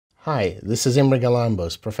Hi, this is Imre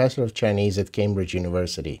Galambos, Professor of Chinese at Cambridge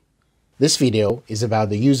University. This video is about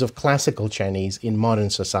the use of classical Chinese in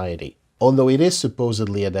modern society. Although it is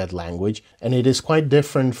supposedly a dead language, and it is quite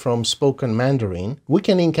different from spoken Mandarin, we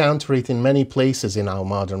can encounter it in many places in our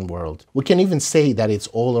modern world. We can even say that it's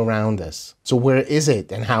all around us. So where is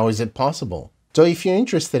it and how is it possible? So if you're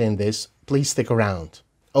interested in this, please stick around.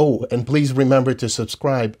 Oh, and please remember to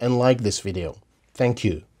subscribe and like this video. Thank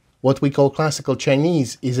you. What we call classical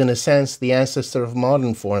Chinese is in a sense the ancestor of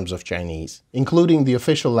modern forms of Chinese, including the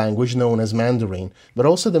official language known as Mandarin, but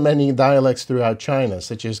also the many dialects throughout China,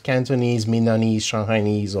 such as Cantonese, Minnanese,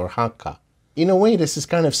 Shanghainese, or Hakka. In a way, this is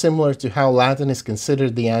kind of similar to how Latin is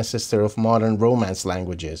considered the ancestor of modern Romance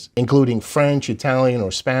languages, including French, Italian,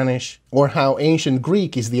 or Spanish, or how ancient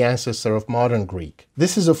Greek is the ancestor of modern Greek.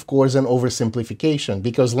 This is of course an oversimplification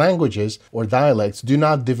because languages or dialects do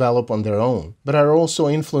not develop on their own, but are also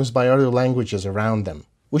influenced by other languages around them.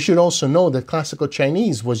 We should also know that classical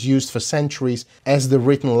Chinese was used for centuries as the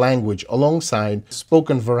written language alongside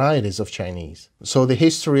spoken varieties of Chinese. So the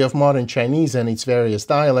history of modern Chinese and its various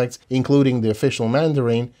dialects, including the official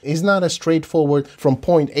Mandarin, is not a straightforward from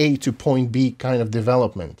point A to point B kind of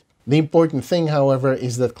development. The important thing, however,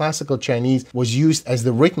 is that classical Chinese was used as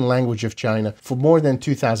the written language of China for more than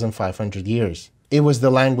 2,500 years. It was the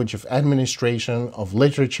language of administration, of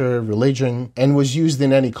literature, religion, and was used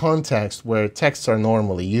in any context where texts are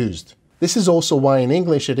normally used. This is also why in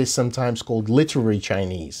English it is sometimes called literary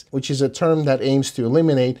Chinese, which is a term that aims to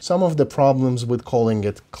eliminate some of the problems with calling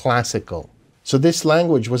it classical. So this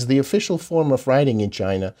language was the official form of writing in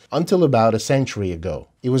China until about a century ago.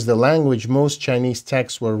 It was the language most Chinese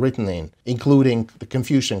texts were written in, including the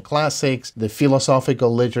Confucian classics, the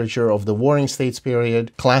philosophical literature of the Warring States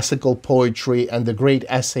period, classical poetry and the great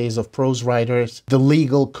essays of prose writers, the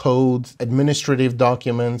legal code, administrative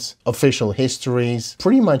documents, official histories,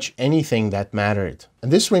 pretty much anything that mattered.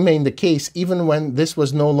 And this remained the case even when this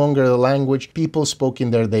was no longer the language people spoke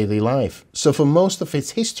in their daily life. So for most of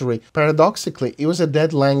its history, paradoxically, it was a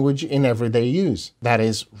dead language in everyday use, that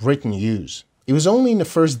is, written use. It was only in the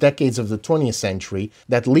first decades of the 20th century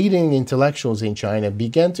that leading intellectuals in China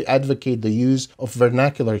began to advocate the use of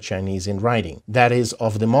vernacular Chinese in writing, that is,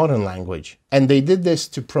 of the modern language. And they did this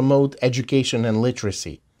to promote education and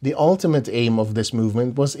literacy. The ultimate aim of this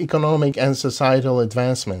movement was economic and societal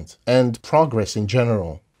advancement and progress in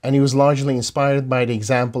general, and he was largely inspired by the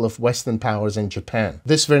example of Western powers in Japan.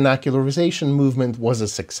 This vernacularization movement was a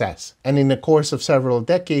success, and in the course of several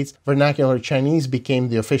decades, vernacular Chinese became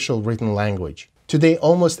the official written language. Today,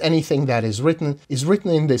 almost anything that is written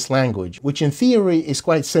in this language, which in theory is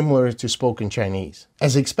quite similar to spoken Chinese.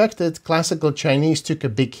 As expected, classical Chinese took a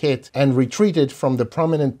big hit and retreated from the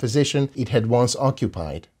prominent position it had once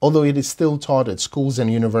occupied, although it is still taught at schools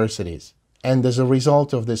and universities. And as a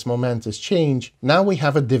result of this momentous change, now we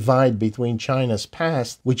have a divide between China's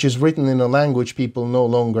past, which is written in a language people no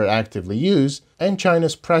longer actively use, and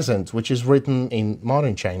China's present, which is written in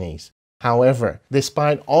modern Chinese. However,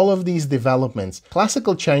 despite all of these developments,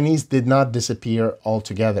 classical Chinese did not disappear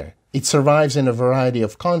altogether. It survives in a variety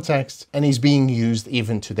of contexts and is being used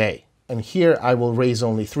even today. And here I will raise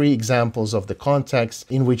only 3 examples of the contexts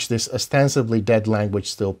in which this ostensibly dead language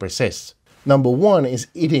still persists. Number 1 is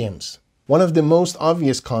idioms. One of the most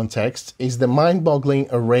obvious contexts is the mind-boggling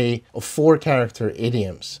array of 4-character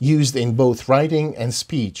idioms used in both writing and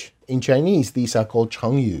speech. In Chinese, these are called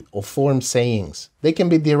chengyu, or formed sayings. They can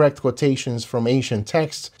be direct quotations from ancient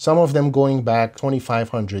texts, some of them going back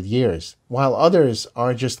 2,500 years, while others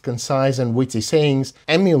are just concise and witty sayings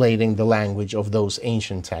emulating the language of those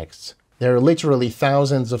ancient texts. There are literally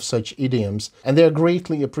thousands of such idioms, and they are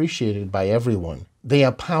greatly appreciated by everyone. They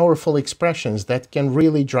are powerful expressions that can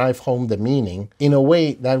really drive home the meaning in a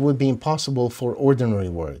way that would be impossible for ordinary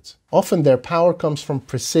words. Often their power comes from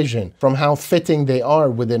precision, from how fitting they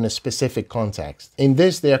are within a specific context. In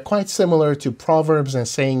this, they are quite similar to proverbs and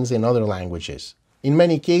sayings in other languages. In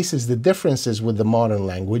many cases, the differences with the modern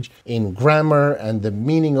language in grammar and the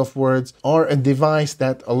meaning of words are a device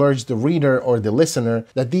that alerts the reader or the listener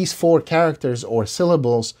that these 4 characters or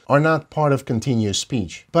syllables are not part of continuous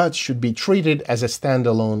speech, but should be treated as a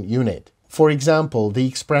standalone unit. For example, the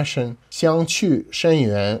expression 相去甚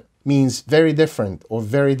远 means very different or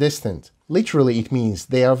very distant. Literally, it means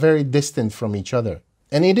they are very distant from each other.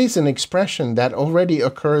 And it is an expression that already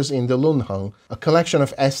occurs in the Lunheng, a collection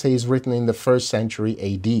of essays written in the 1st century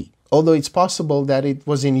AD, although it's possible that it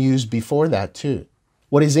was in use before that too.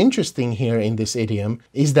 What is interesting here in this idiom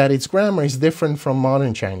is that its grammar is different from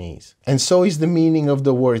modern Chinese, and so is the meaning of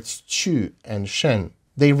the words qu and shen.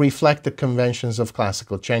 They reflect the conventions of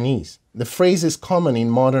classical Chinese. The phrase is common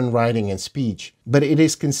in modern writing and speech, but it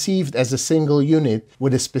is conceived as a single unit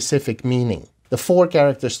with a specific meaning. The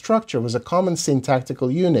four-character structure was a common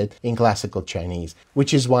syntactical unit in classical Chinese,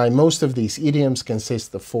 which is why most of these idioms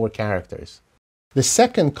consist of four characters. The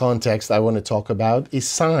second context I want to talk about is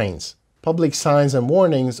signs. Public signs and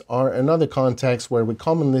warnings are another context where we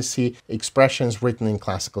commonly see expressions written in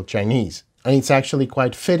classical Chinese. And it's actually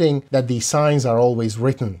quite fitting that these signs are always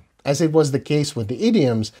written. As it was the case with the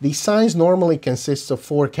idioms, these signs normally consist of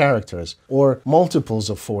four characters, or multiples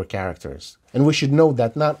of four characters. And we should note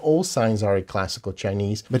that not all signs are in classical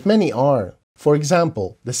Chinese, but many are. For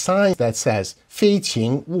example, the sign that says 非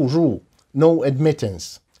请勿入, no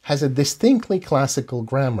admittance, has a distinctly classical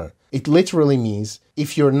grammar. It literally means,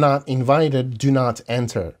 if you're not invited, do not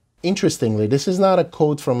enter. Interestingly, this is not a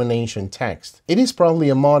quote from an ancient text. It is probably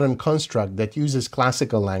a modern construct that uses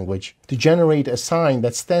classical language to generate a sign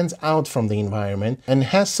that stands out from the environment and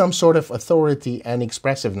has some sort of authority and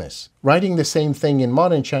expressiveness. Writing the same thing in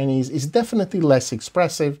modern Chinese is definitely less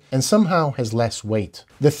expressive and somehow has less weight.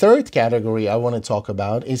 The third category I want to talk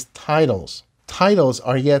about is titles. Titles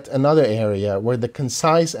are yet another area where the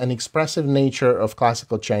concise and expressive nature of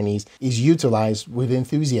classical Chinese is utilized with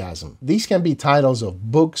enthusiasm. These can be titles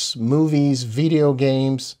of books, movies, video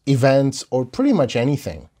games, events, or pretty much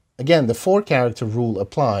anything. Again, the four-character rule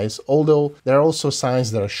applies, although there are also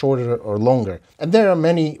signs that are shorter or longer, and there are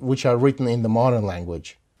many which are written in the modern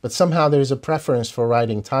language. But somehow there is a preference for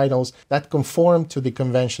writing titles that conform to the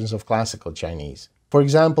conventions of classical Chinese. For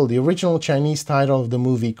example, the original Chinese title of the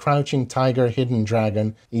movie Crouching Tiger, Hidden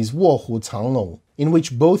Dragon is 卧虎藏龙, in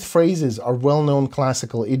which both phrases are well-known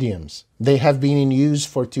classical idioms. They have been in use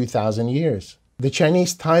for 2,000 years. The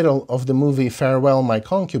Chinese title of the movie Farewell My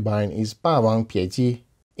Concubine is 霸王别姬,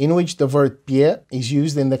 in which the word 别 is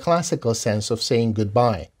used in the classical sense of saying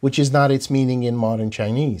goodbye, which is not its meaning in modern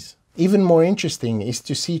Chinese. Even more interesting is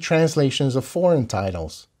to see translations of foreign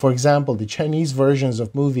titles. For example, the Chinese versions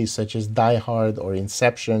of movies such as Die Hard or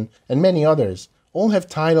Inception and many others all have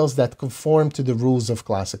titles that conform to the rules of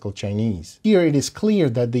classical Chinese. Here it is clear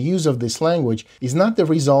that the use of this language is not the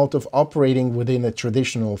result of operating within a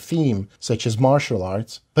traditional theme, such as martial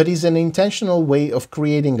arts, but is an intentional way of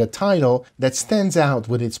creating a title that stands out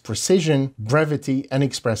with its precision, brevity, and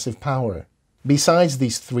expressive power. Besides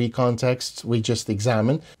these three contexts we just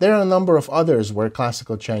examined, there are a number of others where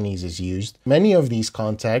classical Chinese is used. Many of these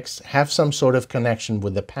contexts have some sort of connection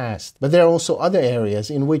with the past, but there are also other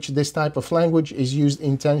areas in which this type of language is used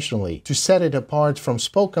intentionally to set it apart from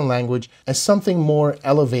spoken language as something more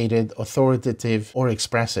elevated, authoritative, or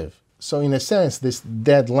expressive. So in a sense, this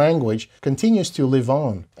dead language continues to live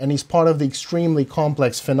on and is part of the extremely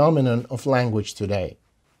complex phenomenon of language today.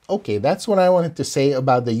 Okay, that's what I wanted to say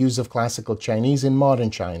about the use of classical Chinese in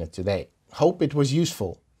modern China today. Hope it was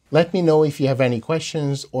useful. Let me know if you have any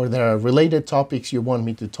questions or there are related topics you want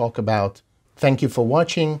me to talk about. Thank you for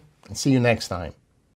watching and see you next time.